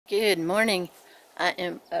Good morning. I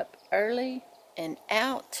am up early and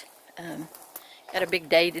out. Got a big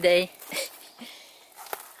day today.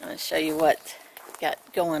 I'm going to show you what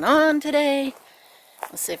got going on today.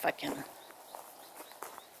 Let's see if I can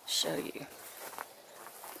show you.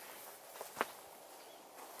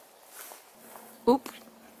 Oop.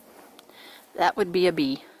 That would be a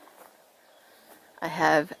bee. I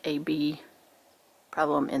have a bee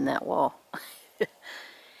problem in that wall.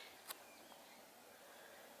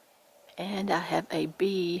 And I have a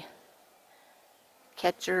bee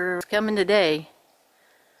catcher coming today,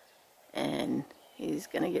 and he's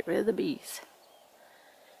gonna get rid of the bees.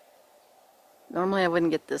 Normally I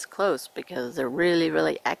wouldn't get this close because they're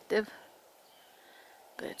really active,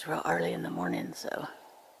 but it's real early in the morning, so.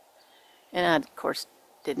 And I of course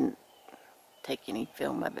didn't take any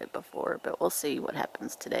film of it before, but we'll see what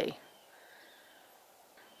happens today.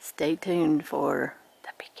 Stay tuned for the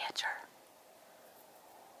bee catcher.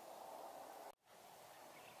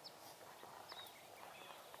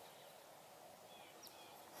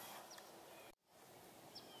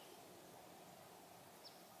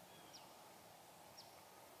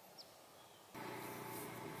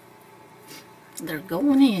 They're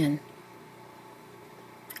going in.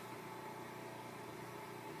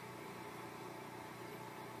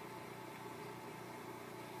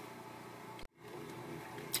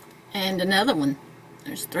 And another one.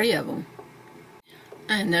 There's 3 of them.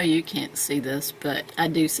 I know you can't see this, but I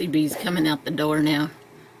do see bees coming out the door now.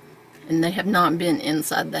 And they have not been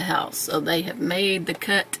inside the house, so they have made the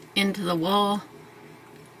cut into the wall,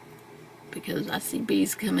 because I see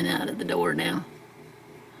bees coming out of the door now.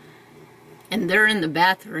 And they're in the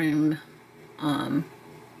bathroom,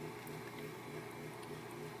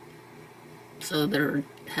 so they're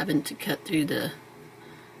having to cut through the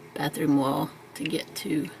bathroom wall to get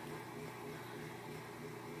to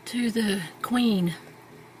the queen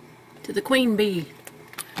bee.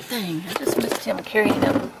 Dang, I just missed him carrying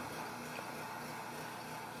a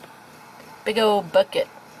big old bucket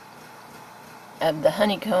of the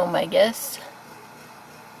honeycomb, I guess.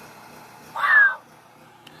 Wow,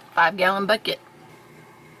 5-gallon bucket.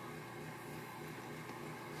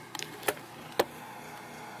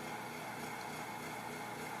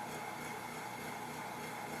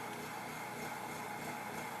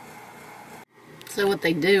 So what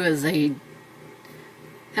they do is they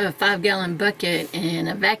have a 5-gallon bucket and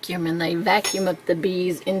a vacuum, and they vacuum up the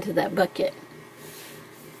bees into that bucket.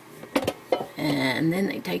 And then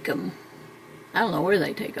they take them. I don't know where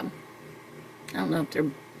they take them. I don't know if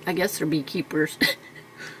they're, I guess they're beekeepers.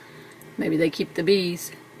 Maybe they keep the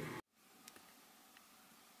bees.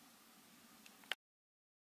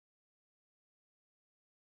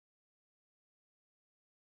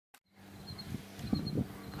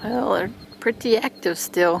 Well, they're pretty active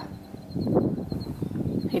still.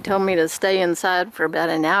 He told me to stay inside for about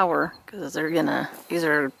an hour because these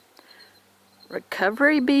are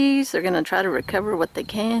recovery bees. They're gonna try to recover what they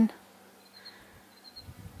can.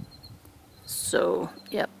 So,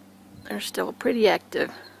 yep, they're still pretty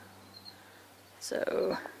active.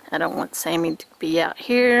 So, I don't want Sammy to be out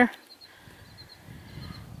here.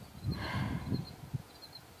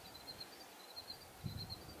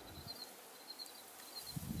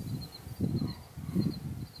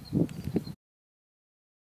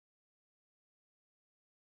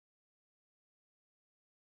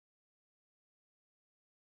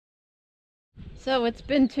 So it's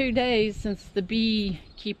been 2 days since the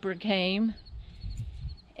beekeeper came,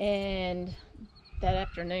 and that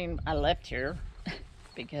afternoon I left here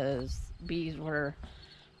because bees were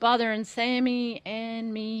bothering Sammy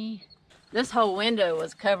and me. This whole window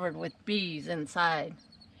was covered with bees inside.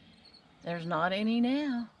 There's not any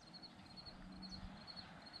now.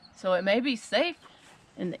 So it may be safe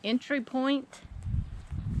in the entry point.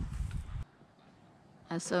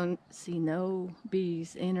 I see no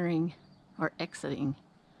bees entering or exiting.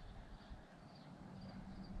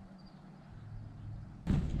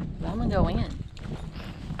 Well, I'm gonna go in.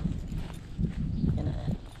 I'm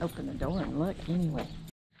gonna open the door and look anyway.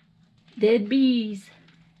 Dead bees.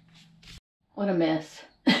 What a mess.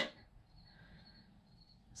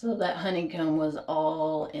 So that honeycomb was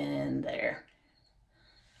all in there.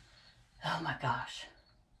 Oh my gosh.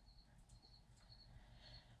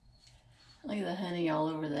 Look at the honey all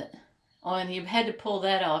over that. Oh, and you had to pull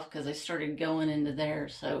that off because they started going into there,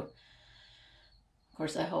 so of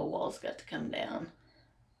course that whole wall's got to come down.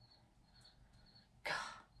 God.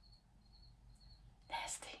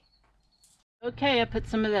 Nasty. Okay, I put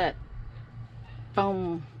some of that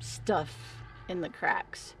foam stuff in the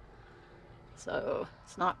cracks. So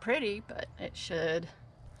it's not pretty, but it should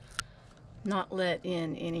not let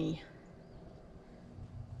in any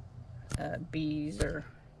bees or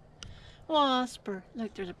wasp or,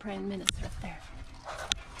 look, there's a praying mantis right there.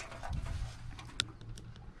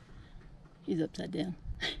 He's upside down.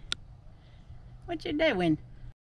 What you doing?